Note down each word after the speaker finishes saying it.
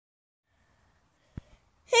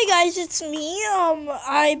Hey guys, it's me.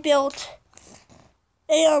 I built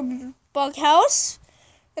a bug house,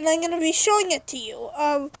 and I'm gonna be showing it to you.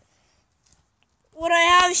 What I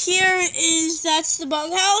have here is that's the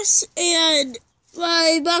bug house, and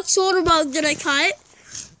my box older bug that I cut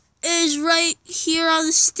is right here on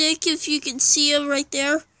the stick. If you can see him right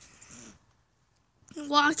there,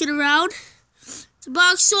 walking around. It's a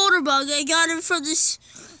box shoulder bug. I got him from this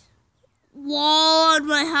wall on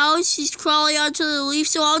my house. He's crawling onto the leaf,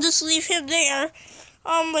 so I'll just leave him there.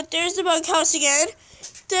 But there's the bug house again.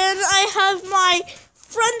 Then I have my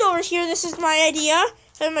friend over here. This is my idea.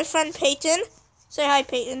 I have my friend Peyton. Say hi,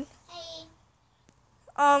 Peyton. Hey.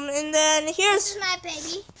 And then This is my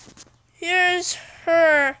baby. Here's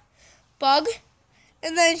her bug.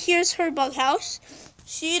 And then here's her bug house.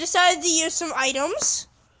 She decided to use some items.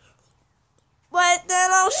 But then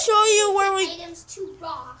I'll show you where we... Items to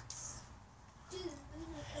rocks.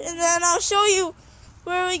 And then I'll show you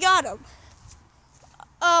where we got them.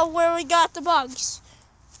 Where we got the bugs.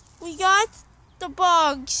 We got the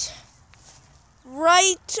bugs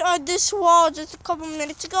right on this wall just a couple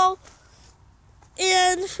minutes ago.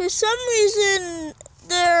 And for some reason,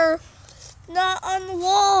 they're not on the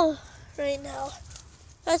wall right now.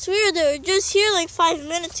 That's weird. They were just here like 5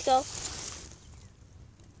 minutes ago.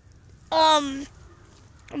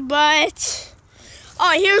 But,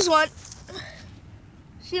 oh, here's one.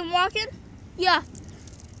 See him walking? Yeah.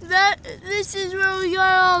 This is where we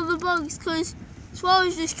got all the bugs, because this wall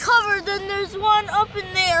is just covered. Then there's one up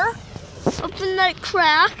in there, up in that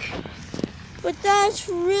crack. But that's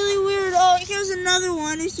really weird. Oh, here's another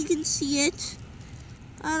one, as you can see it.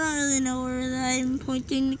 I don't really know where I'm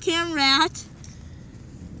pointing the camera at.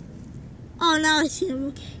 Oh, now I see him,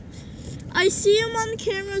 okay. I see him on the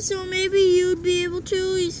camera, so maybe you'd be able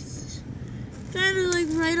to. He's kind of like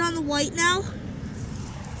right on the white now.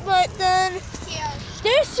 But then,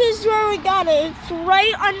 this is where we got it. It's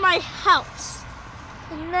right on my house.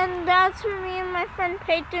 And then that's where me and my friend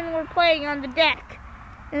Peyton were playing on the deck.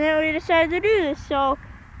 And then we decided to do this. So,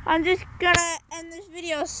 I'm just gonna end this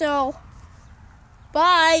video. So,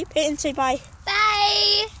 bye. Peyton, say bye. Bye.